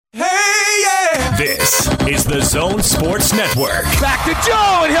This is the Zone Sports Network. Back to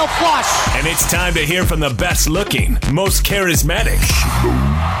Joe, and he'll flush. And it's time to hear from the best looking, most charismatic,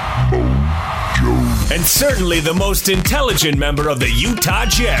 and certainly the most intelligent member of the Utah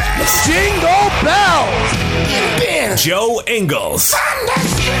Jazz. Jingle bells. Joe Ingles.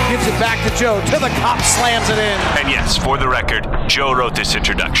 Gives it back to Joe. To the cup, slams it in. And yes, for the record, Joe wrote this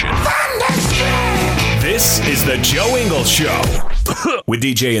introduction. This is the Joe Ingles Show with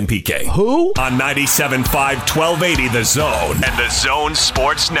DJ and PK. Who? On 97.5, 1280 The Zone and the Zone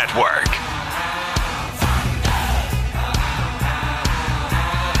Sports Network.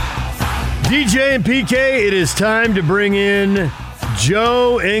 DJ and PK, it is time to bring in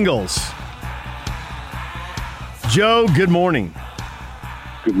Joe Ingles. Joe, good morning.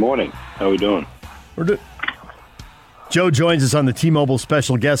 Good morning. How are we doing? Joe joins us on the T-Mobile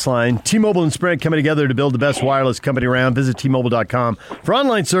special guest line. T-Mobile and Sprint coming together to build the best wireless company around. Visit T-Mobile.com for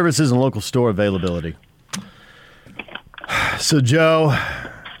online services and local store availability. So, Joe,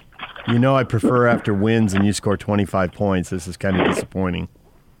 you know I prefer after wins and you score 25 points. This is kind of disappointing.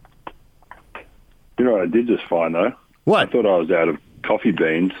 You know what I did just find, though? What? I thought I was out of coffee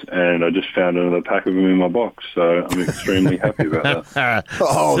beans, and I just found another pack of them in my box, so I'm extremely happy about that.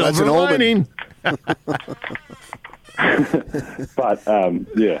 Oh, that's an omen. But,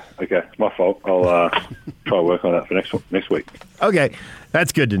 yeah, okay, my fault. I'll try to work on that for next week. Okay,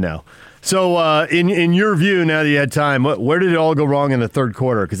 that's good to know. So, in your view, now that you had time, where did it all go wrong in the third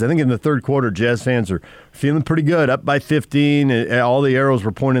quarter? Because I think in the third quarter, Jazz fans are feeling pretty good, up by 15, and all the arrows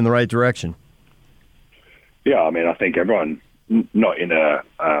were pointing in the right direction. Yeah, I mean, I think everyone, not in a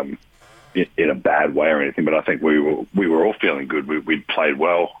bad way or anything, but I think we were all feeling good. We'd played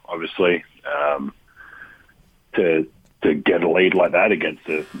well, obviously. To get a lead like that against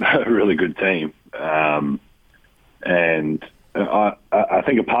a really good team, and I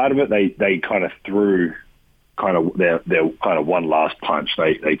think a part of it they kind of threw their kind of one last punch.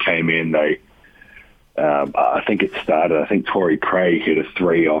 They came in. I think it started. I think Torrey Craig hit a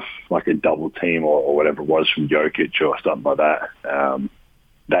three off like a double team or whatever it was from Jokic or something like that.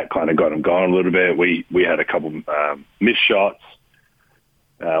 That kind of got them going a little bit. We had a couple missed shots.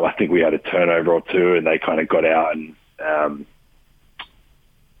 I think we had a turnover or two, and they kind of got out and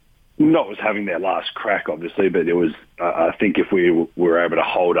not was having their last crack, obviously, but it was. I think if we were able to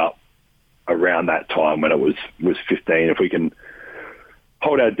hold up around that time when it was 15, if we can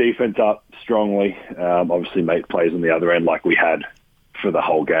hold our defense up strongly, obviously make plays on the other end like we had for the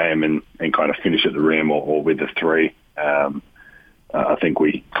whole game, and kind of finish at the rim or with the three. I think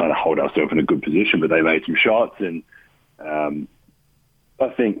we kind of hold ourselves in a good position, but they made some shots, and I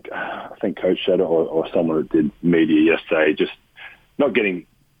think Coach said it, or someone that did media yesterday, just not getting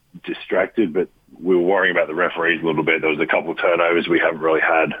distracted, but we were worrying about the referees a little bit. There was a couple of turnovers we haven't really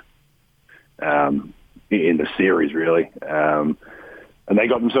had in the series, really. And they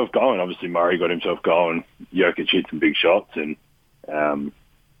got themselves going. Obviously, Murray got himself going. Jokic hit some big shots, and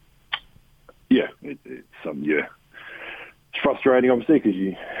it's something. Yeah, it's frustrating, obviously, because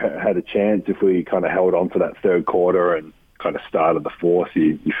you had a chance. If we kind of held on for that third quarter and kind of started the fourth,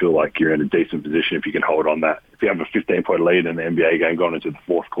 you feel like you're in a decent position if you can hold on that. If you have a 15-point lead in the NBA game going into the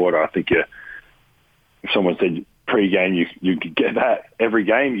fourth quarter, I think if someone said pre-game you could get that every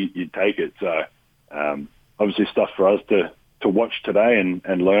game, you'd take it. So obviously stuff for us to watch today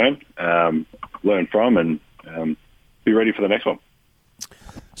and learn from, and be ready for the next one.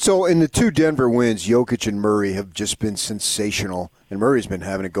 So in the two Denver wins, Jokic and Murray have just been sensational. And Murray's been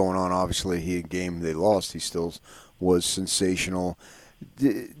having it going on. Obviously, the game they lost, he still was sensational.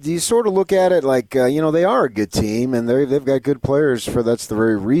 Do you sort of look at it like, they are a good team, and they've got good players that's the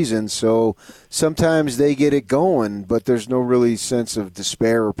very reason. So sometimes they get it going, but there's no really sense of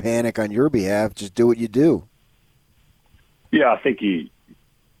despair or panic on your behalf. Just do what you do. Yeah, I think you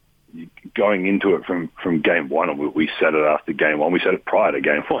going into it from game one, and we said it after game one. We said it prior to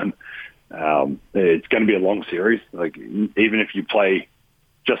game one. It's going to be a long series. Like, even if you play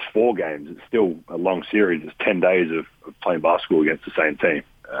just 4 games, it's still a long series. It's 10 days of playing basketball against the same team.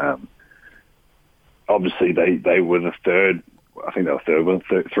 Obviously, they were the third. I think they were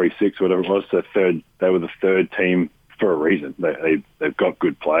third, 3-6, whatever it was. So they were the third team for a reason. They've got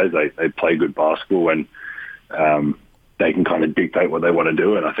good players. They play good basketball, and they can kind of dictate what they want to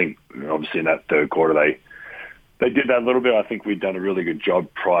do. And I think, obviously, in that third quarter, they did that a little bit. I think we'd done a really good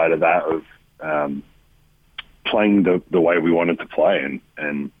job prior to that of playing the way we wanted to play.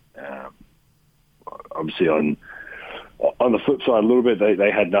 And obviously, on the flip side, a little bit, they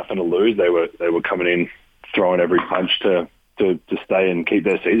had nothing to lose. They were coming in, throwing every punch to stay and keep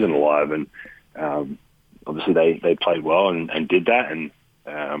their season alive. And obviously, they played well and did that. And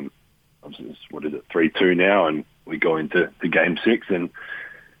what is it, 3-2 now, and we go into Game 6, and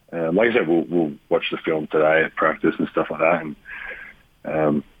like I said, we'll watch the film today at practice and stuff like that,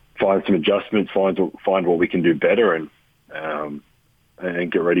 and find some adjustments, find what we can do better, and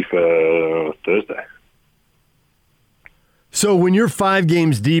get ready for Thursday. So when you're 5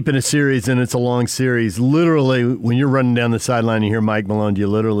 games deep in a series and it's a long series, literally when you're running down the sideline and you hear Mike Malone, do you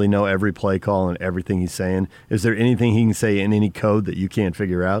literally know every play call and everything he's saying? Is there anything he can say in any code that you can't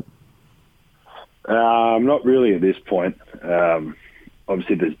figure out? Not really at this point.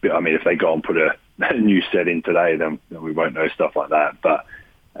 Obviously, if they go and put a new set in today, then we won't know stuff like that. But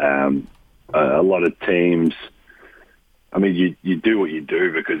a lot of teams, you do what you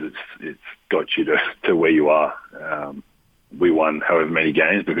do because it's got you to where you are. We won however many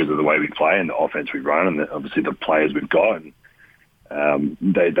games because of the way we play and the offense we run, and obviously the players we've got. And,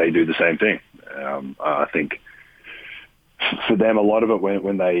 they do the same thing. I think for them, a lot of it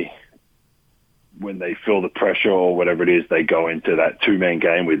when they feel the pressure or whatever it is, they go into that 2-man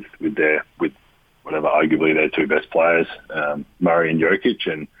game with whatever arguably their 2 best players, Murray and Jokic,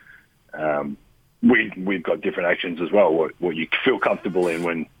 and we've got different actions as well. What you feel comfortable in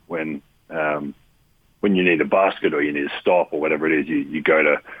when you need a basket or you need a stop or whatever it is, you go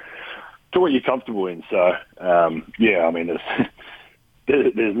to what you're comfortable in. So,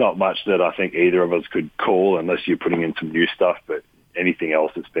 there's not much that I think either of us could call unless you're putting in some new stuff, but anything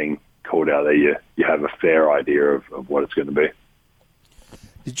else that's being called out there, you have a fair idea of what it's going to be.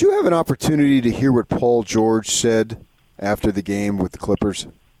 Did you have an opportunity to hear what Paul George said after the game with the Clippers?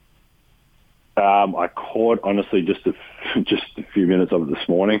 I caught, honestly, just a few minutes of it this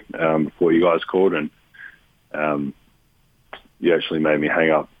morning before you guys called, and you actually made me hang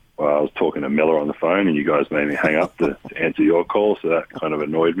up. Well, I was talking to Miller on the phone, and you guys made me hang up to answer your call, so that kind of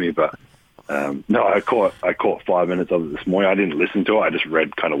annoyed me. But no, I caught 5 minutes of it this morning. I didn't listen to it. I just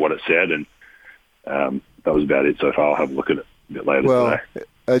read kind of what it said, and that was about it so far. I'll have a look at it a bit later today.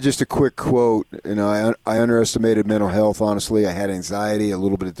 Just a quick quote. I underestimated mental health, honestly. I had anxiety, a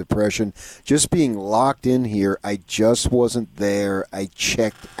little bit of depression. Just being locked in here, I just wasn't there. I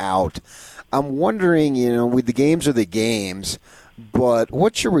checked out. I'm wondering, with the games are the games, but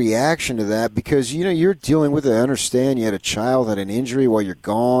what's your reaction to that? Because, you're dealing with it. I understand you had a child, had an injury while you're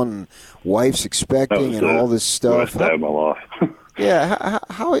gone, and wife's expecting and all this stuff. Worst day of my life. Yeah,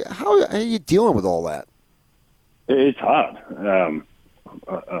 how are you dealing with all that? It's hard.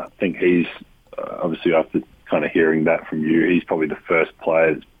 I think he's, obviously after kind of hearing that from you, he's probably the first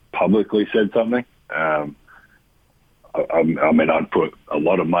player that's publicly said something. I'd put a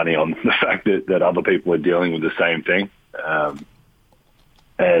lot of money on the fact that other people are dealing with the same thing.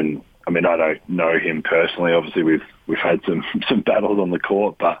 And I don't know him personally. Obviously, we've had some battles on the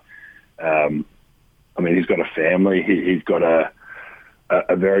court, but he's got a family. He's got a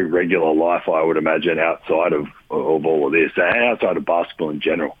very regular life, I would imagine, outside of all of this, and outside of basketball in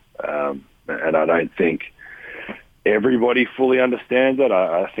general. And I don't think everybody fully understands that.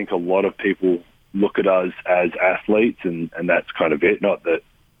 I think a lot of people look at us as athletes, and that's kind of it. Not that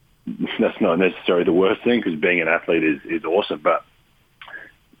that's not necessarily the worst thing, because being an athlete is awesome, but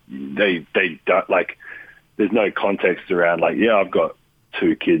they don't, like, there's no context around, like, yeah, I've got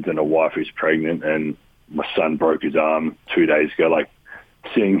 2 kids and a wife who's pregnant, and my son broke his arm 2 days ago. Like,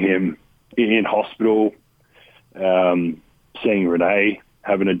 seeing him in hospital, seeing Renee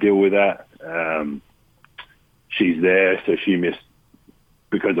having to deal with that. She's there, so she missed,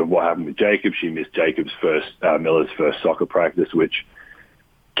 because of what happened with Jacob, she missed Miller's first soccer practice, which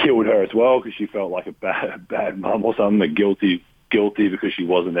killed her as well, because she felt like a bad mum or something, guilty because she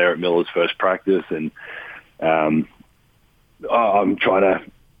wasn't there at Miller's first practice. And I'm trying to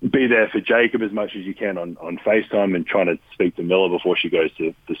be there for Jacob as much as you can on FaceTime, and trying to speak to Miller before she goes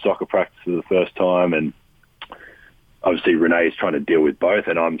to the soccer practice for the first time. And obviously Renee's trying to deal with both,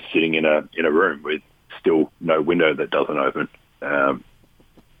 and I'm sitting in a room with still no window that doesn't open. And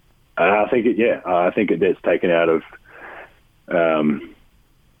I think it gets taken out of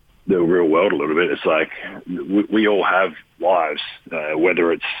the real world a little bit. It's like we all have lives,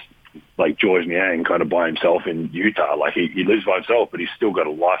 whether it's like George Niang kind of by himself in Utah. Like he lives by himself, but he's still got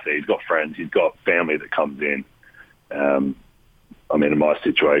a life there. He's got friends. He's got family that comes in. My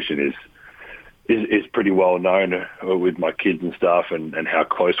situation is pretty well known with my kids and stuff, and how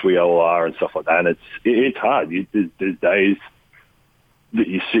close we all are and stuff like that. And it's hard. There's days that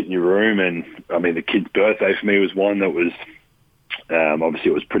you sit in your room, and the kid's birthday for me was one that was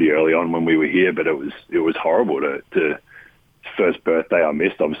obviously it was pretty early on when we were here, but it was horrible to first birthday I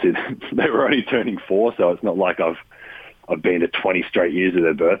missed. Obviously they were only turning 4, so it's not like I've been to 20 straight years of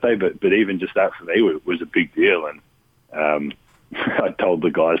their birthday, but even just that for me was a big deal. And I told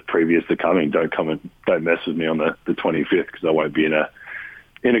the guys previous to coming, don't mess with me on the 25th because I won't be in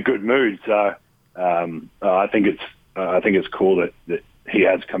a good mood. So I think it's cool that he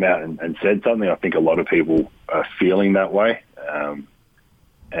has come out and said something. I think a lot of people are feeling that way,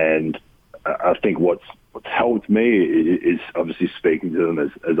 and I think what's helped me is obviously speaking to them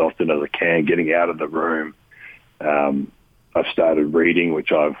as often as I can, getting out of the room. I've started reading,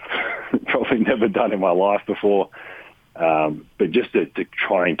 which I've probably never done in my life before. But just to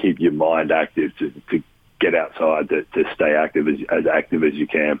try and keep your mind active, to get outside, to stay active as active as you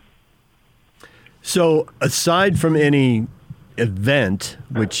can. So aside from any event,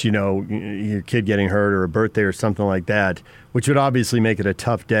 which, your kid getting hurt or a birthday or something like that, which would obviously make it a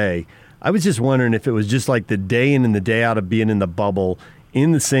tough day, I was just wondering if it was just like the day in and the day out of being in the bubble,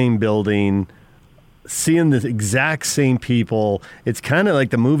 in the same building, seeing the exact same people. It's kind of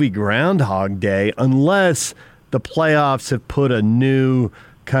like the movie Groundhog Day, unless the playoffs have put a new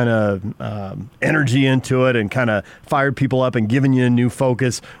kind of energy into it and kind of fired people up and given you a new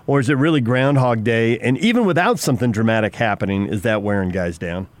focus? Or is it really Groundhog Day? And even without something dramatic happening, is that wearing guys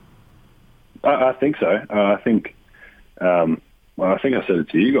down? I think so. I think I said it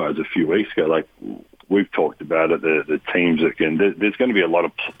to you guys a few weeks ago. Like, we've talked about it, the teams that can. There's going to be a lot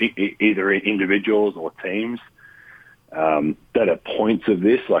of either individuals or teams that at points of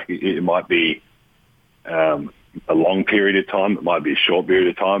this, like it might be a long period of time, it might be a short period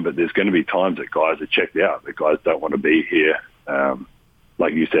of time, but there's going to be times that guys are checked out, that guys don't want to be here.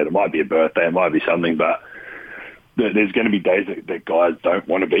 Like you said, it might be a birthday, it might be something, but there's going to be days that guys don't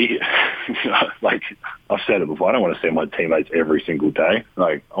want to be here. Like I've said it before, I don't want to see my teammates every single day.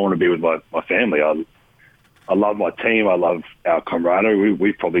 Like, I want to be with my family. I love my team. I love our camaraderie.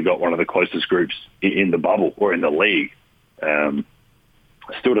 We've probably got one of the closest groups in the bubble or in the league.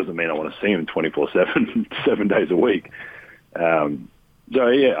 Still doesn't mean I want to see them 24/7, 7 days a week. So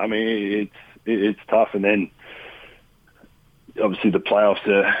yeah, I mean, it's tough. And then obviously the playoffs,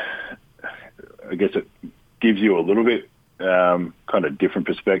 I guess it gives you a little bit kind of different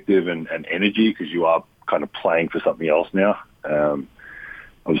perspective and energy, because you are kind of playing for something else now.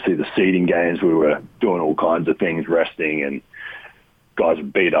 Obviously the seeding games, we were doing all kinds of things, resting, and guys are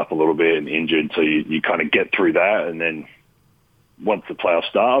beat up a little bit and injured. So you kind of get through that. And then once the playoffs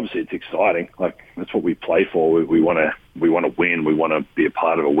start, obviously it's exciting. Like, that's what we play for. We want to win. We want to be a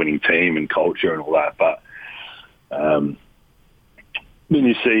part of a winning team and culture and all that. But then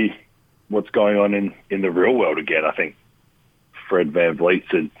you see what's going on in the real world again. I think Fred VanVleet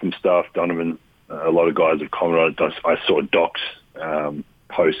said some stuff. Donovan, a lot of guys have commented on it. I saw Doc's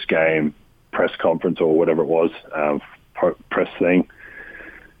post-game press conference or whatever it was, press thing.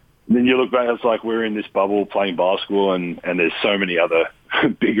 And then you look back, it's like we're in this bubble playing basketball, and there's so many other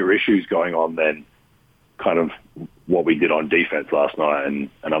bigger issues going on than kind of what we did on defense last night. And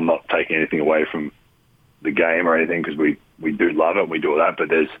I'm not taking anything away from the game or anything, because we do love it and we do all that, but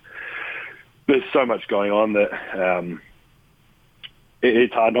there's so much going on that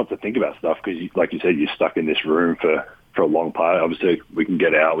it's hard not to think about stuff, because, like you said, you're stuck in this room for a long part. Obviously, we can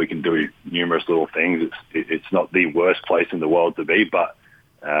get out, we can do numerous little things. It's not the worst place in the world to be, but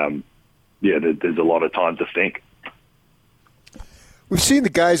there's a lot of time to think. We've seen the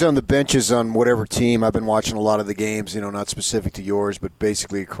guys on the benches on whatever team. I've been watching a lot of the games, not specific to yours, but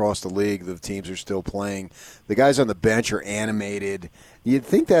basically across the league, the teams are still playing. The guys on the bench are animated. You'd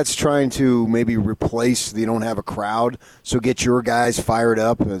think that's trying to maybe replace, you don't have a crowd, so get your guys fired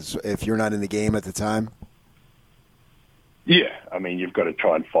up as if you're not in the game at the time? Yeah, I mean, you've got to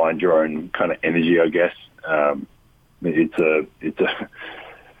try and find your own kind of energy, I guess. It's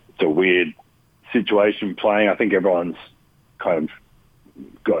a weird situation playing. I think everyone's kind of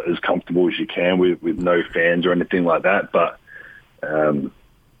got as comfortable as you can with no fans or anything like that. But I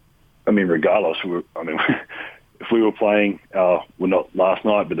mean, regardless, if we were playing, well, not last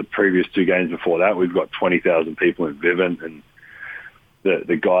night, but the previous two games before that, we've got 20,000 people in Vivint, and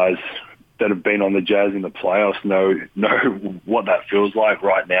the guys that have been on the Jazz in the playoffs know what that feels like.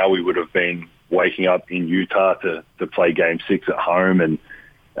 Right now, we would have been waking up in Utah to play Game 6 at home, and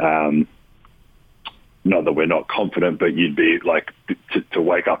not that we're not confident, but you'd be like to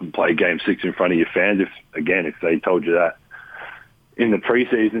wake up and play Game 6 in front of your fans. If they told you that in the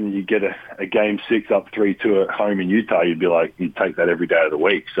preseason, you get a Game 6 up 3-2 at home in Utah, you'd be like, you'd take that every day of the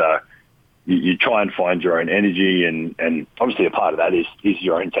week. So you try and find your own energy, and obviously a part of that is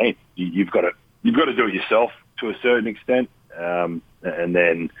your own team. You've got to do it yourself to a certain extent, and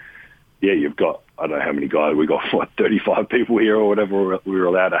then you've got, I don't know how many guys we got, 35 people here or whatever we were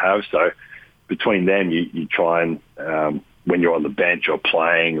allowed to have. So between them, you try and when you're on the bench or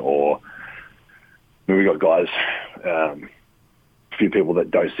playing, or we got guys few people that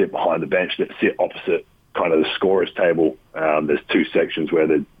don't sit behind the bench that sit opposite kind of the scorer's table. There's two sections where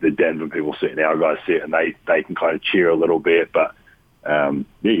the Denver people sit and our guys sit, and they can kind of cheer a little bit. But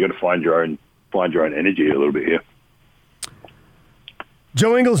you got to find your own energy a little bit here.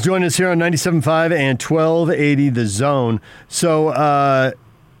 Joe Ingles joined us here on 97.5 and 1280 The Zone. So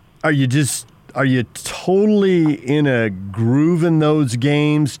are you totally in a groove in those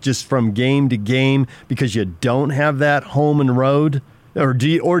games just from game to game because you don't have that home and road? Or do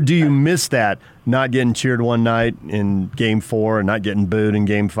you miss that, not getting cheered one night in Game 4 and not getting booed in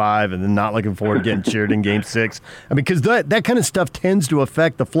Game 5 and then not looking forward to getting cheered in Game 6? I mean, because that kind of stuff tends to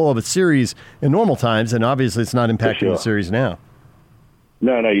affect the flow of a series in normal times, and obviously it's not impacting the series now.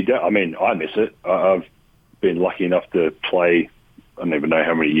 No, you don't. I mean, I miss it. I've been lucky enough to play, I don't even know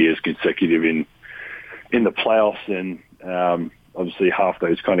how many years consecutive in the playoffs, and obviously half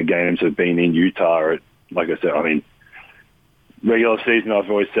those kind of games have been in Utah. Like I said, I mean, regular season, I've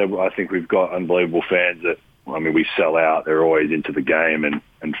always said, I think we've got unbelievable fans that, I mean, we sell out. They're always into the game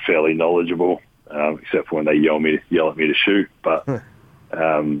and fairly knowledgeable, except for when they yell at me to shoot. But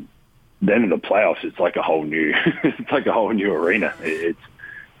then in the playoffs, it's like a whole new arena.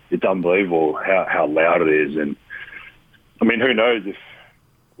 It's unbelievable how loud it is. And I mean, who knows if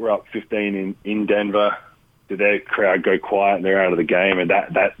we're up 15 in Denver, did their crowd go quiet and they're out of the game, and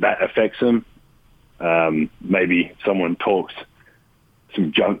that affects them? Maybe someone talks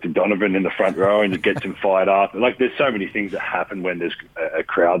some junk to Donovan in the front row and it gets him fired up. Like, there's so many things that happen when there's a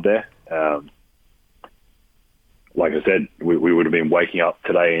crowd there. Like I said, we would have been waking up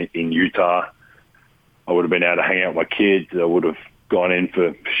today in Utah. I would have been able to hang out with my kids. I would have gone in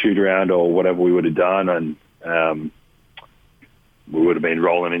for shoot around or whatever we would have done, and we would have been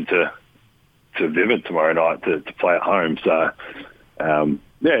rolling into Vivid tomorrow night to play at home. So,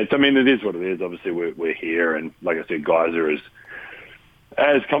 it is what it is. Obviously, we're here, and like I said, guys are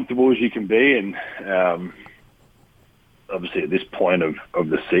as comfortable as you can be, and obviously at this point of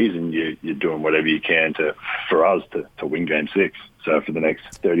the season, you're doing whatever you can for us to win Game 6. So for the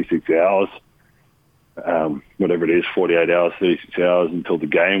next 36 hours, whatever it is, 48 hours, 36 hours until the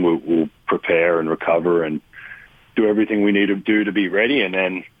game, we'll prepare and recover and do everything we need to do to be ready, and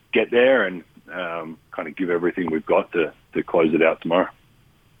then get there and kind of give everything we've got to close it out tomorrow.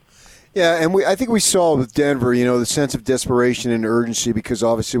 Yeah, and I think we saw with Denver, the sense of desperation and urgency, because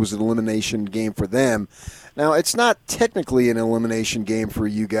obviously it was an elimination game for them. Now, it's not technically an elimination game for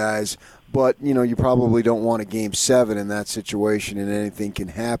you guys, but, you probably don't want a Game 7 in that situation, and anything can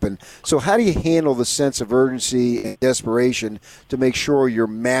happen. So how do you handle the sense of urgency and desperation to make sure you're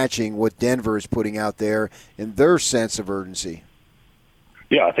matching what Denver is putting out there in their sense of urgency?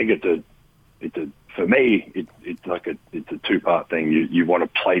 Yeah, I think for me, it's a two-part thing. You want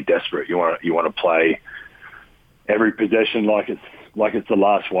to play desperate. You want to play every possession like it's the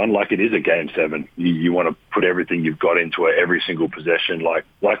last one, like it is a Game 7. You want to put everything you've got into it, every single possession, like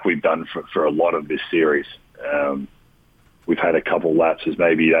we've done for a lot of this series. We've had a couple lapses.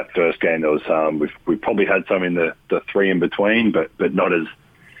 Maybe that first game there was some. We've probably had some in the three in between, but not as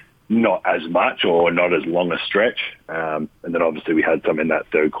much or not as long a stretch. And then obviously we had some in that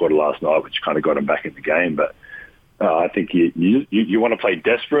third quarter last night, which kind of got them back in the game. But I think you want to play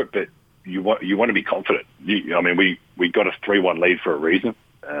desperate, but you want to be confident. We got a 3-1 lead for a reason.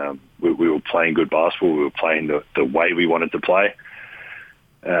 We were playing good basketball. We were playing the way we wanted to play.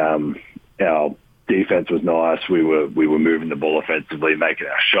 Our defense was nice. We were moving the ball offensively, making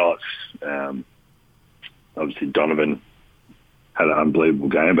our shots. Obviously Donovan had an unbelievable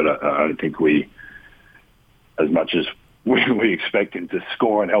game, but I don't think as much as we expect him to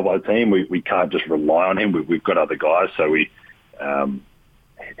score and help our team, we can't just rely on him. We've got other guys, so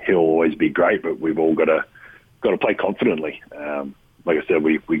he'll always be great, but we've all got to play confidently. Like I said,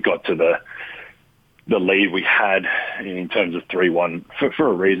 we got to the lead we had in terms of 3-1 for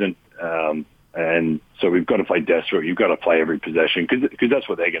a reason, and so we've got to play desperate. You've got to play every possession because that's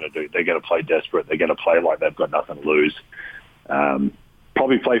what they're going to do. They're going to play desperate. They're going to play like they've got nothing to lose.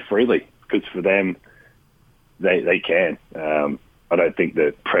 Probably play freely because for them, they can. I don't think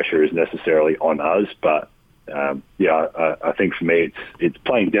the pressure is necessarily on us, but I think for me it's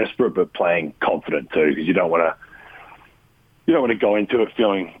playing desperate but playing confident too, because you don't want to go into it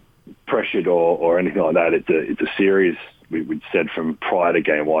feeling pressured or anything like that. It's a series. We'd said from prior to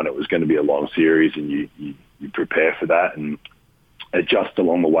Game 1 it was going to be a long series, and you prepare for that and adjust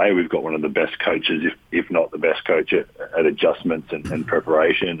along the way. We've got one of the best coaches, if not the best coach at adjustments and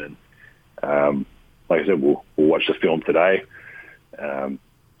preparation. And like I said, we'll watch the film today,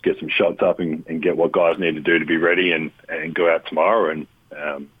 get some shots up and get what guys need to do to be ready and go out tomorrow and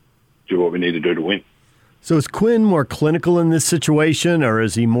do what we need to do to win. So is Quinn more clinical in this situation, or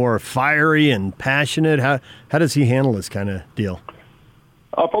is he more fiery and passionate? How does he handle this kind of deal?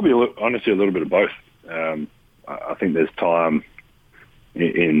 Probably, honestly, a little bit of both. I think there's time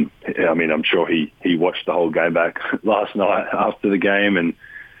I'm sure he watched the whole game back last night after the game and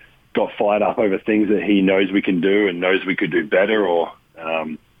got fired up over things that he knows we can do and knows we could do better, or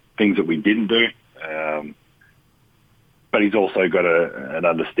things that we didn't do. But he's also got an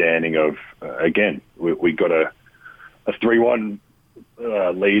understanding of, again, we got a 3-1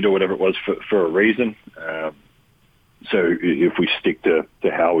 lead or whatever it was for a reason. So if we stick to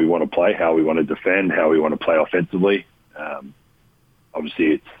how we want to play, how we want to defend, how we want to play offensively,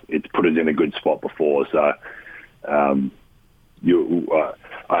 obviously it's put us in a good spot before. So I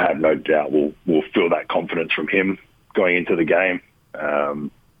have no doubt we'll feel that confidence from him going into the game.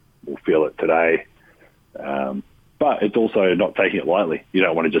 We'll feel it today. But it's also not taking it lightly. You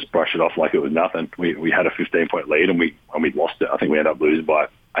don't want to just brush it off like it was nothing. We had a 15-point lead and we lost it. I think we ended up losing by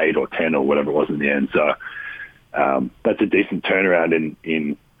 8 or 10 or whatever it was in the end. So that's a decent turnaround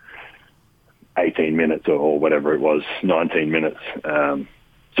in 18 minutes or whatever it was, 19 minutes.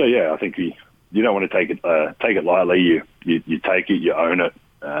 So yeah, I think you don't want to take it lightly. You take it, you own it.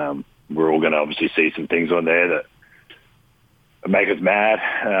 We're all going to obviously see some things on there that make us mad.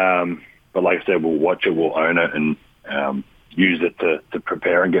 But like I said, we'll watch it, we'll own it, and use it to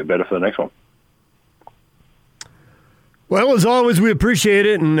prepare and get better for the next one. Well, as always, we appreciate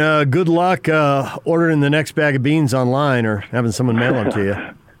it, and good luck ordering the next bag of beans online or having someone mail them to you.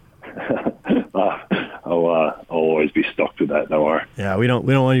 I'll always be stocked with that, don't worry. Yeah, we don't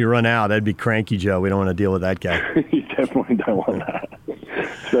want you to run out. That'd be cranky, Joe. We don't want to deal with that guy. You definitely don't want that,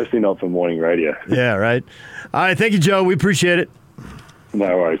 especially not for morning radio. Yeah, right. All right, thank you, Joe. We appreciate it.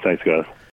 No worries. Thanks, guys.